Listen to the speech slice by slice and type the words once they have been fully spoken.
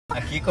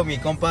Aquí con mi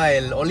compa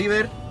el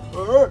Oliver.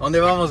 ¿Dónde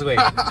vamos, güey?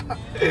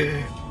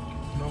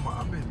 No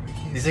mames.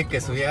 Dice que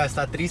su vieja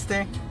está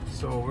triste.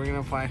 So we're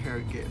gonna find her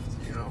a gift,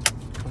 you know.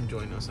 Come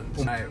join us.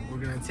 Alright, we're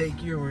gonna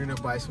take you and we're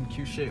gonna buy some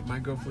cute shit. My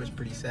girlfriend's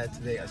pretty sad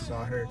today. I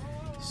saw her.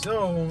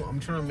 So I'm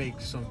trying to make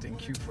something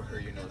cute for her,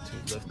 you know,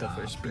 to lift up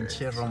her spirits.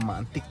 Pinche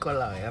romántico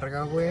la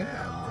verga, güey.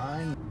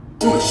 Ay.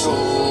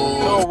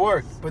 It'll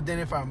work, but then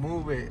if I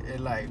move it, it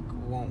like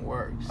won't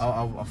work. So.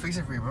 I'll fix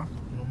it for you, bro.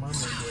 No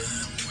mames,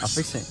 güey. I'll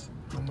fix it.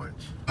 How much?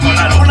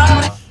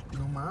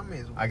 No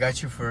mames, güey. I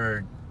got you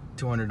for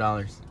 $200.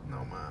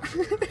 No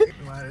mames.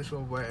 Might as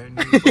well buy a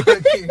new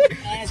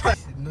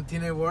fucking. ¿No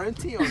tiene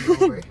warranty or no,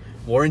 güey?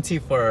 Warranty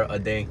for a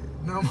day.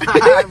 No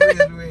mames,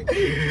 güey.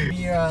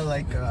 Yeah,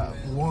 like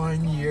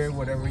 1 year,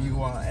 whatever you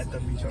want at the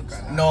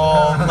Michoacán.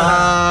 No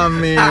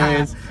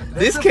mames.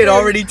 This a kid fair-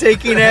 already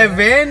taking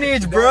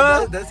advantage,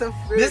 bro. That's a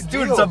fair This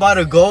deal. dude's about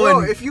to go Bro,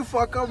 and if you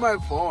fuck up my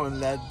phone,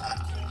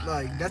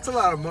 that's a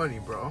lot of money,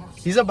 bro.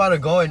 he's about to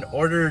go and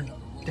order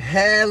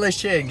hella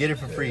shit and get it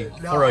for free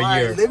No, for a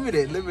alright, year.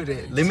 Limited.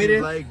 Limited?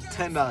 To like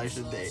 $10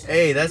 a day.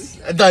 Hey, that's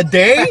the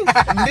day?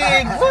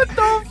 Nigga, what the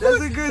fuck?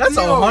 That's a good That's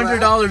deal,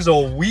 $100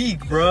 a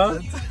week, bro.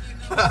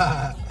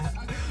 No,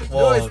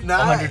 Well, it's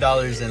not.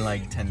 $100 in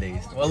like 10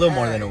 days. Well, a little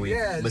more than a week,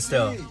 Yeah, but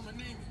still. sweet.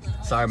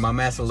 Sorry, my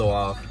math's a little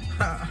off.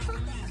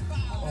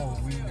 Oh,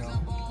 we know.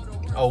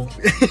 Oh.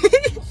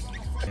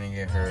 Gonna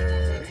get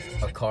her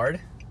a card?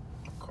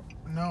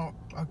 No,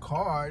 a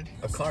card.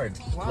 A card.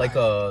 Why?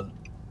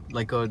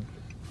 Like a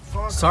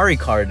Fuck. sorry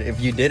card if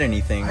you did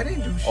anything. I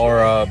didn't do shit. Or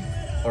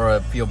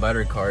a feel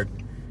better card.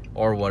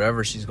 Or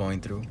whatever she's going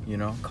through, you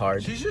know,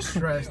 card. She's just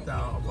stressed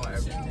out about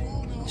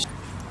everything.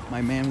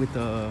 My man with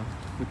the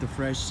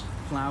fresh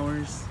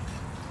flowers,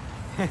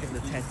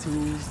 the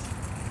tattoos,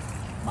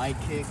 my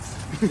kicks.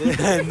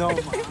 No,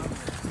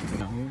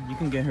 You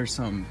can get her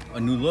a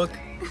new look.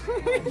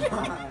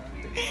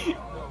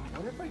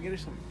 what if I get her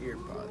some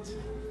earbuds?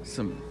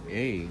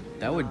 Hey,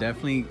 that would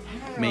definitely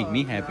make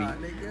me happy. Nah,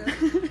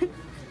 nigga.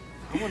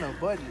 I'm on a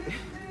budget.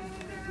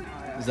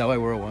 Is that why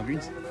we're at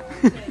Walgreens?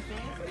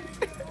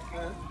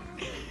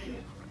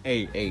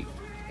 Hey,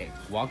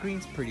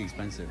 Walgreens pretty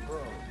expensive.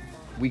 Bro,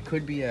 We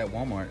could be at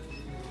Walmart.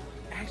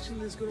 actually,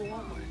 let's go to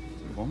Walmart.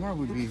 Walmart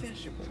would be That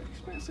shit was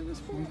expensive as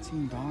fuck.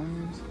 $14.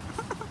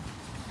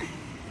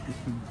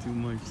 Too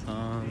much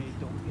time. Hey,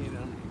 don't hate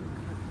on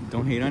it.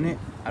 Don't hate on it.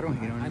 I don't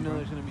hate on it. I know bro.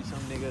 there's gonna be some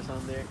niggas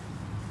on there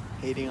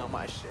hating on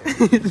my shit.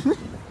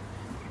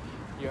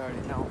 You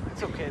already know.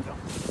 It's okay though.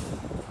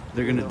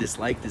 They're gonna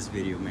dislike this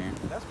video, man.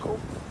 That's cool.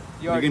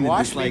 You They're already gonna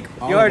watched me.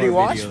 dislike all You of already our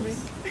watched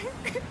videos. me.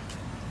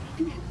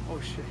 Oh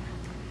shit.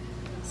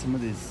 Some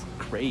of this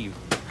crave.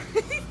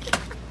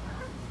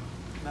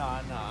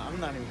 Nah, I'm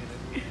not even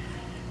gonna.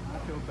 I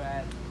feel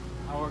bad.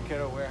 I work at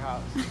a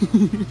warehouse.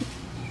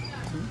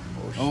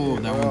 Oh,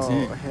 that one's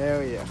it.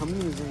 Hell yeah. How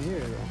many is in here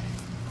though?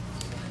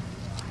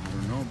 I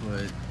don't know,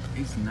 but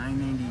it's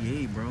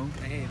 $9.98, bro.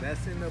 Hey,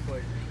 that's in the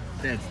budget.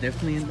 That's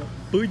definitely in the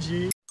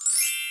budget.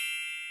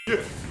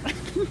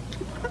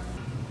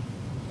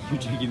 You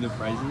checking the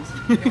prices?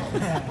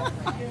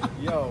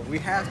 Yo, we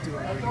have to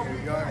over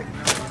here. You already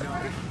know, you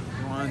know.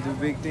 You wanna do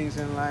big things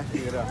in life?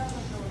 You gotta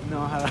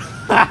know how to.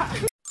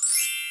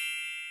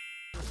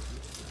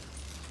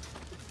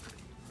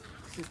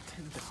 Is it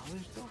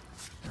 $10 though?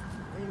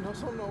 Ain't no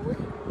so no way.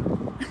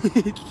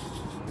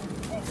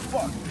 Oh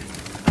fuck.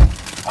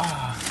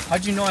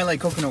 How'd you know I like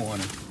coconut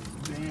water?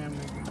 Damn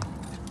nigga.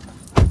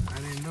 I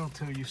didn't know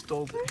till you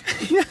stole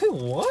it.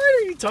 What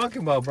are you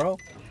talking about, bro?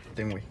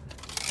 Didn't we?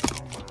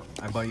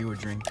 I bought you a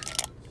drink.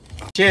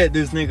 Shit,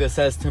 this nigga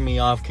says to me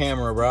off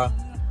camera, bro.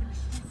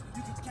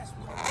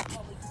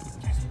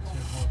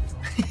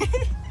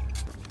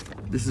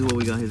 This is what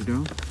we got his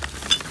girl.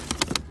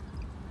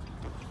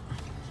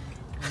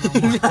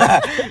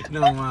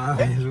 No man.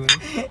 He's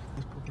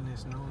poking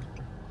his nose.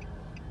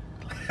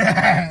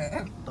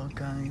 Look,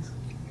 guys.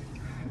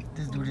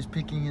 This dude is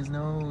picking his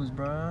nose,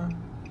 bro.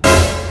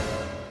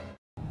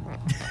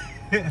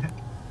 That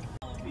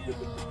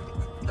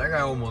guy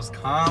almost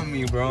calmed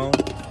me, bro.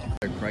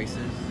 Their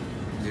prices,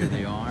 there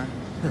they are.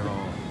 They're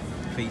all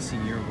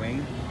facing your way.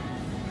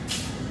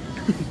 These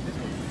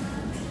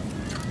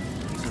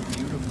are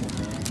beautiful,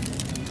 man.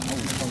 I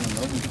was fall in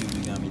love with you.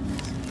 You got me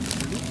these.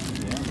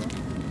 Yeah,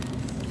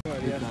 bro.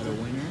 We got a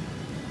winner.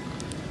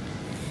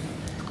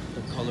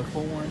 The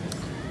colorful one.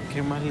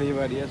 ¿Qué más le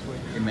llevarías, güey?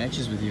 It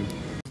matches with you.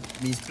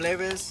 Mis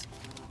plebes,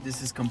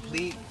 this is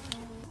complete.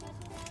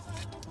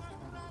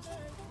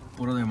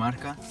 Puro de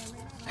marca.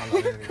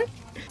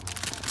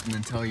 And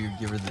then tell you,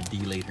 give her the D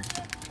later.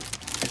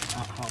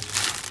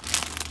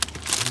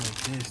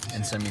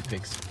 And send me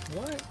pics.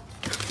 What?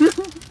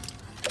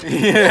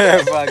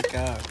 Yeah, fuck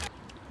up.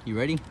 You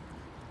ready?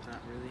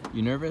 Not really.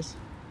 You nervous?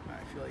 I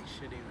feel like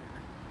shitting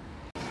right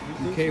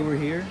now. Okay, we're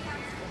here.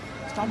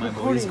 Stop My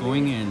boy is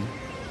going in.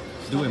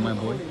 Do it, my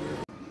boy.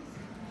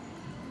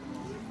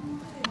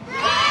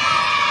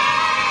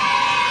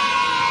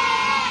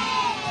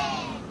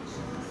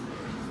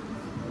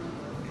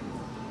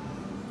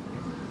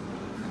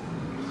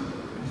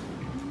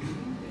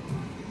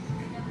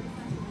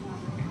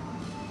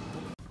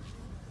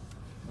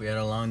 We had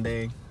a long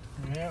day.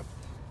 Yep.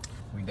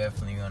 We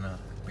definitely gonna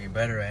be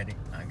better at it,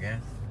 I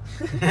guess.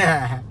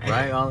 Yeah.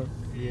 Right, Olive?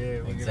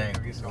 Yeah,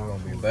 Exactly. We're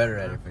gonna be better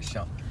at it for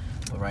sure.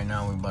 But right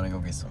now, we're about to go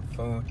get some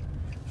food,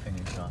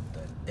 finish off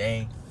the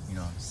day. You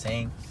know what I'm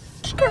saying?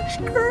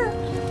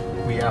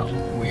 We out.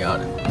 We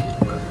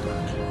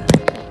out.